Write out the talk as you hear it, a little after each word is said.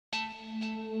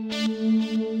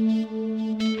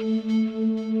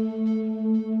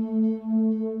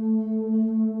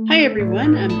Hi,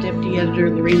 everyone. I'm Deputy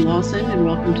Editor Lorraine Lawson, and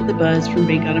welcome to The Buzz from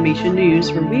Bank Automation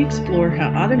News, where we explore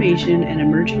how automation and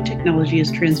emerging technology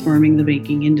is transforming the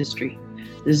banking industry.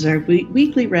 This is our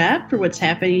weekly wrap for what's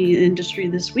happening in the industry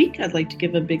this week. I'd like to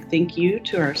give a big thank you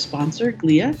to our sponsor,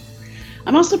 Glia.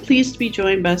 I'm also pleased to be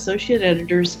joined by Associate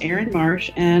Editors Aaron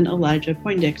Marsh and Elijah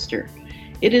Poindexter.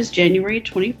 It is January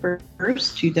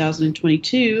 21st,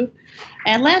 2022,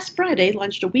 and last Friday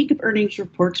launched a week of earnings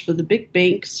reports for the big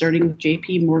banks, starting with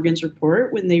JP Morgan's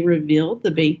report when they revealed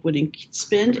the bank would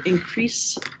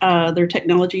increase their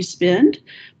technology spend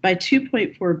by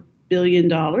 $2.4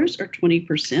 billion or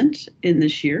 20% in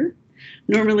this year.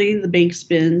 Normally, the bank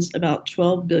spends about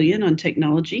 $12 billion on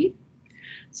technology.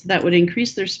 So that would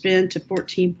increase their spend to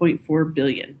 $14.4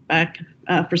 billion.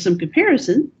 For some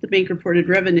comparison, the bank reported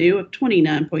revenue of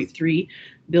 $29.3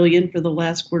 billion for the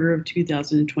last quarter of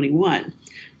 2021.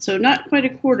 So not quite a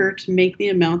quarter to make the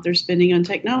amount they're spending on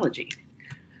technology.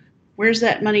 Where's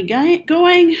that money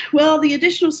going? Well, the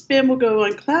additional spend will go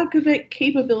on cloud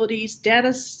capabilities,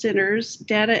 data centers,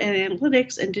 data and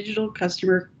analytics, and digital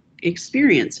customer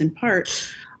experience in part.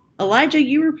 Elijah,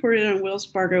 you reported on Wells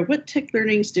Fargo. What tech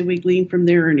learnings did we glean from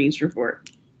their earnings report?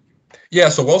 Yeah,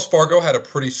 so Wells Fargo had a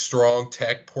pretty strong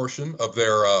tech portion of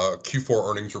their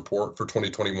Q4 earnings report for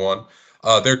 2021.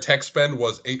 Their tech spend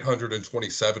was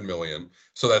 $827 million,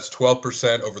 so that's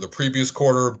 12% over the previous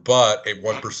quarter, but a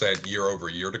 1%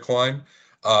 year-over-year decline.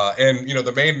 And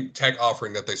the main tech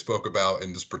offering that they spoke about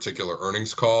in this particular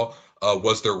earnings call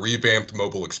was their revamped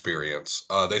mobile experience.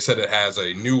 They said it has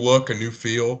a new look, a new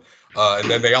feel, and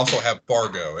then they also have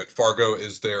Fargo, and Fargo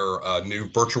is their new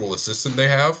virtual assistant they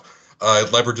have.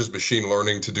 It leverages machine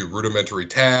learning to do rudimentary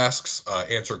tasks,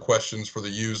 answer questions for the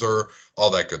user, all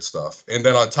that good stuff. And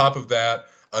then on top of that,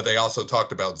 they also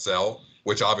talked about Zelle,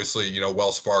 which obviously,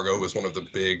 Wells Fargo is one of the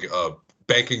big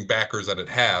banking backers that it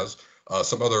has.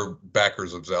 Some other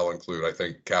backers of Zelle include, I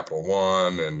think, Capital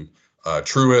One and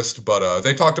Truist, but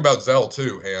they talked about Zelle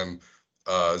too, and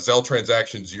Zelle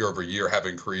transactions year over year have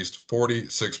increased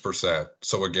 46%.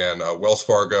 So again, Wells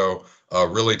Fargo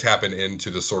really tapping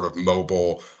into the sort of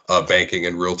mobile banking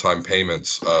and real-time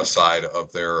payments side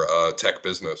of their tech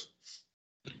business.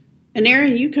 And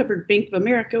Aaron, you covered Bank of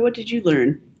America. What did you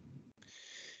learn?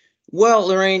 Well,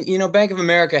 Lorraine, Bank of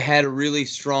America had a really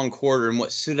strong quarter, and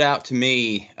what stood out to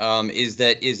me is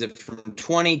that from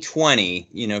 2020,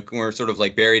 we're sort of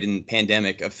like buried in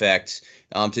pandemic effects,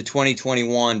 to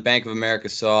 2021, Bank of America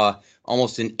saw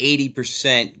almost an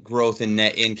 80% growth in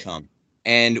net income.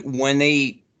 And when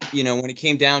it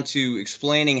came down to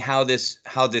explaining how this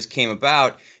came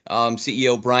about,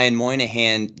 CEO Brian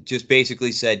Moynihan just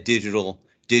basically said digital.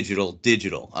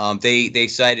 They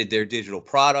cited their digital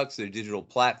products, their digital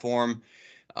platform,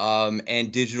 and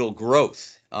digital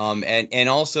growth, and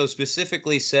also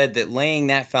specifically said that laying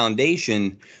that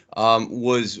foundation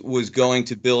was going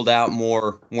to build out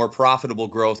more profitable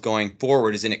growth going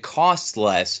forward, as in it costs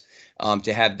less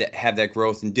to have that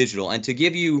growth in digital. And to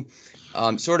give you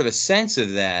sort of a sense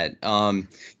of that,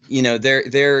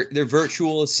 their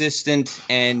virtual assistant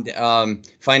and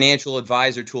financial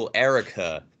advisor tool,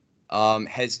 Erica,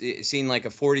 has seen like a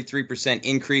 43%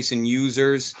 increase in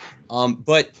users,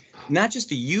 but not just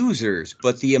the users,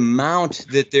 but the amount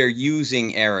that they're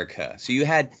using Erica. So you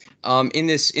had in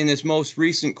this most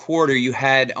recent quarter, you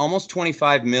had almost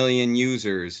 25 million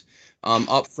users,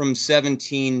 up from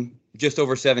just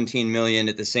over 17 million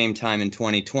at the same time in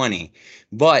 2020.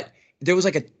 But there was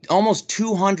like a almost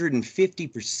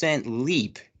 250%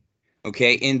 leap,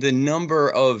 okay, in the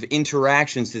number of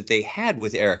interactions that they had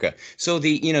with Erica. So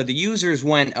the users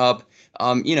went up,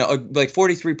 like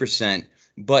 43%,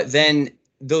 but then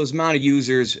those amount of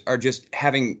users are just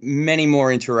having many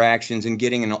more interactions and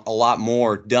getting a lot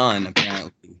more done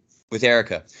apparently with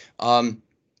Erica. And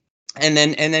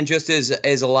then just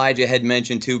as Elijah had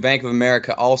mentioned too, Bank of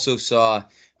America also saw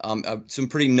some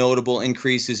pretty notable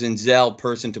increases in Zelle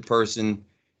person-to-person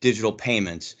digital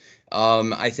payments.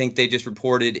 I think they just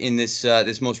reported in this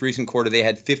most recent quarter they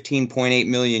had 15.8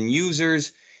 million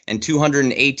users and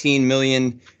 218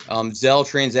 million Zelle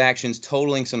transactions,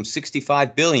 totaling some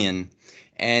 65 billion.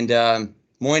 And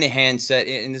Moynihan said,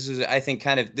 and this is, I think,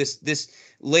 kind of this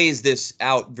lays this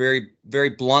out very,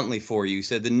 very bluntly for you. He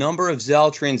said the number of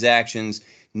Zelle transactions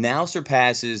now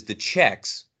surpasses the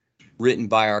checks written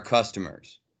by our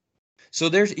customers. So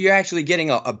you're actually getting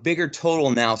a bigger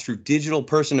total now through digital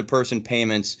person-to-person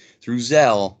payments through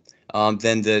Zelle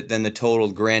than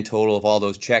the grand total of all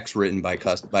those checks written by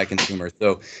consumers.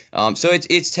 So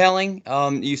it's telling.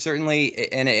 You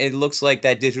certainly, and it looks like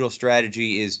that digital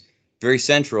strategy is very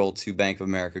central to Bank of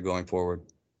America going forward.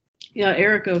 Yeah,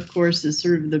 Erica, of course, is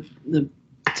sort of the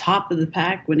top of the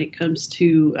pack when it comes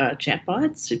to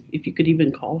chatbots. If you could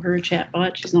even call her a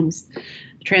chatbot, she's almost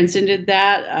transcended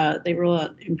that. They roll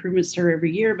out improvements to her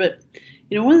every year. But,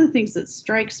 one of the things that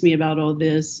strikes me about all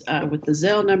this, with the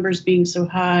Zelle numbers being so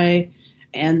high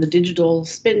and the digital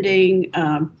spending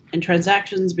and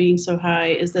transactions being so high,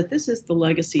 is that this is the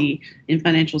legacy in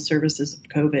financial services of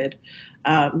COVID.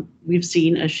 We've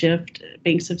seen a shift,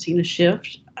 banks have seen a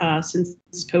shift since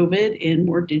COVID in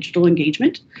more digital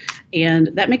engagement. And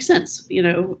that makes sense.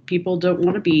 People don't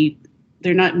want to be,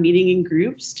 they're not meeting in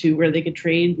groups to where they could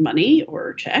trade money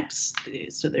or checks.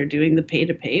 So they're doing the pay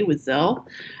to pay with Zelle,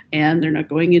 and they're not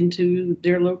going into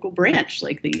their local branch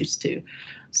like they used to.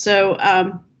 So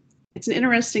it's an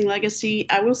interesting legacy.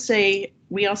 I will say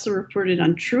we also reported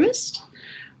on Truist,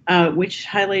 which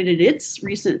highlighted its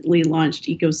recently launched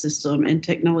ecosystem and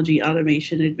technology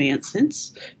automation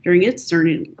advancements during its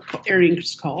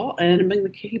earnings call. And among the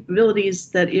capabilities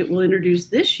that it will introduce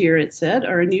this year, it said,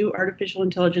 are a new artificial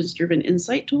intelligence-driven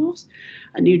insight tools,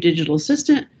 a new digital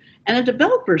assistant, and a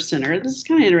developer center. This is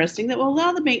kind of interesting, that will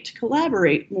allow the bank to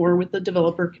collaborate more with the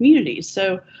developer community.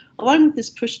 So along with this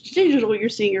push to digital, you're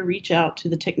seeing a reach out to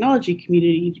the technology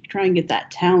community to try and get that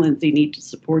talent they need to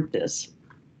support this.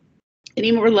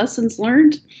 Any more lessons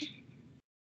learned?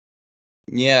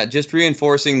 Yeah, just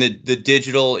reinforcing the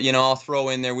digital, I'll throw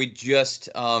in there, we just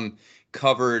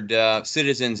covered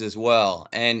Citizens as well.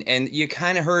 And you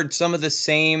kind of heard some of the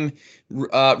same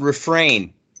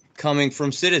refrain coming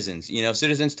from Citizens.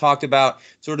 Citizens talked about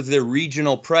sort of their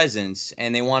regional presence,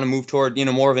 and they want to move toward,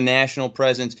 more of a national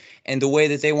presence. And the way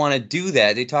that they want to do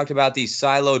that, they talked about these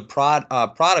siloed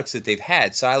products that they've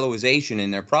had, siloization in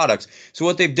their products. So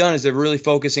what they've done is they're really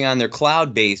focusing on their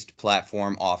cloud-based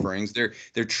platform offerings. They're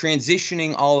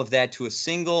transitioning all of that to a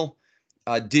single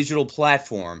digital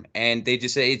platform, and they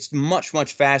just say it's much,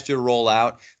 much faster to roll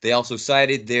out. They also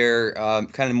cited their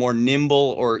kind of more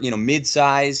nimble or,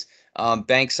 mid-size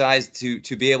bank size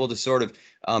to be able to sort of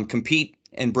compete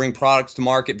and bring products to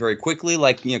market very quickly,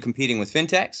 like competing with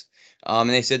fintechs. And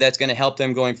they said that's going to help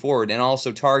them going forward, and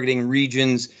also targeting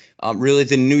regions, really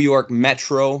the New York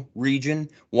metro region,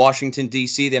 Washington,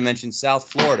 D.C. They mentioned South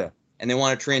Florida, and they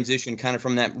want to transition kind of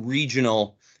from that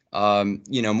regional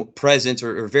presence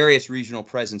or various regional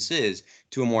presences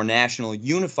to a more national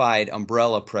unified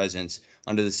umbrella presence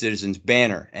under the Citizens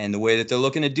banner. And the way that they're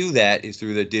looking to do that is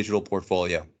through the digital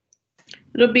portfolio.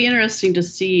 It'll be interesting to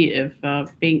see if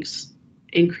banks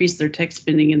increase their tech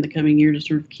spending in the coming year to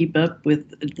sort of keep up with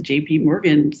the JP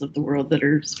Morgans of the world that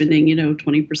are spending,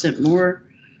 20% more,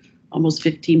 almost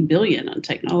 $15 billion on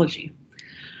technology.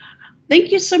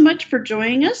 Thank you so much for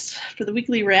joining us for the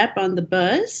weekly wrap on The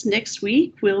Buzz. Next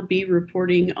week, we'll be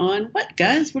reporting on what,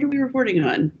 guys? What are we reporting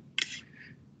on?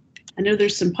 I know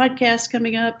there's some podcasts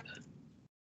coming up.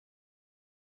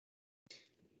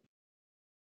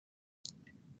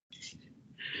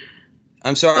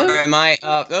 I'm sorry, my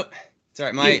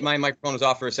microphone was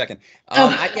off for a second.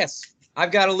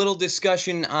 I've got a little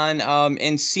discussion on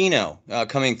nCino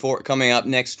coming up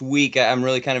next week. I'm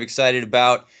really kind of excited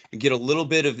about get a little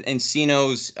bit of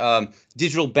nCino's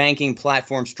digital banking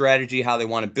platform strategy, how they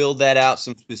want to build that out,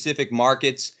 some specific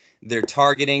markets they're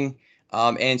targeting.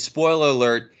 And spoiler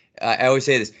alert, I always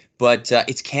say this, but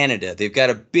it's Canada. They've got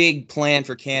a big plan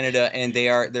for Canada, and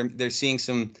they're seeing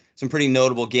some pretty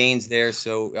notable gains there.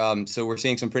 So we're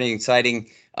seeing some pretty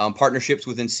exciting partnerships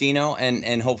with nCino,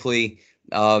 and hopefully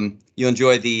you'll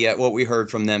enjoy the what we heard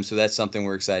from them. So that's something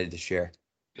we're excited to share.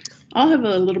 I'll have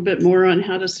a little bit more on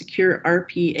how to secure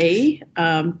RPA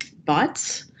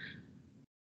bots.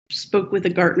 Spoke with a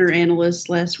Gartner analyst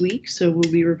last week, so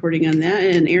we'll be reporting on that.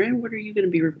 And Aaron, what are you going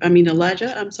to be?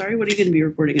 Elijah, I'm sorry, what are you going to be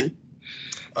reporting on?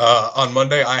 On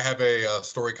Monday, I have a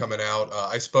story coming out.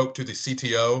 I spoke to the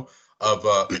CTO of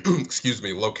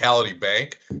Locality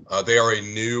Bank. They are a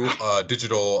new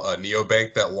digital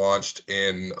neobank that launched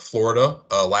in Florida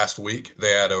last week.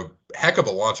 They had a heck of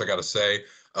a launch, I got to say.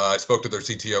 I spoke to their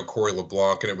CTO, Corey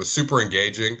LeBlanc, and it was super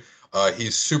engaging.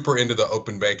 He's super into the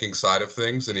open banking side of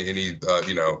things, and he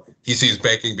sees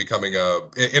banking becoming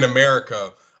in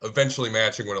America eventually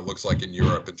matching what it looks like in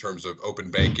Europe in terms of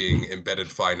open banking, embedded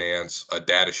finance,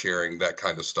 data sharing, that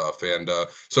kind of stuff. And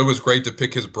so it was great to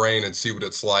pick his brain and see what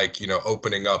it's like,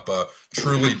 opening up a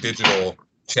truly digital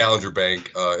challenger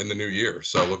bank in the new year.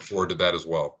 So I look forward to that as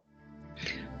well.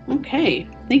 Okay.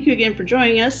 Thank you again for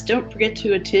joining us. Don't forget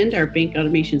to attend our Bank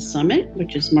Automation Summit,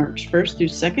 which is March 1st through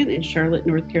 2nd in Charlotte,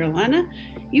 North Carolina.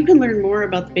 You can learn more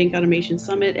about the Bank Automation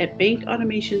Summit at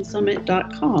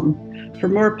bankautomationsummit.com. For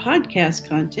more podcast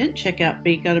content, check out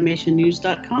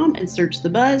bankautomationnews.com and search The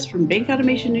Buzz from Bank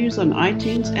Automation News on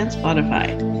iTunes and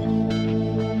Spotify.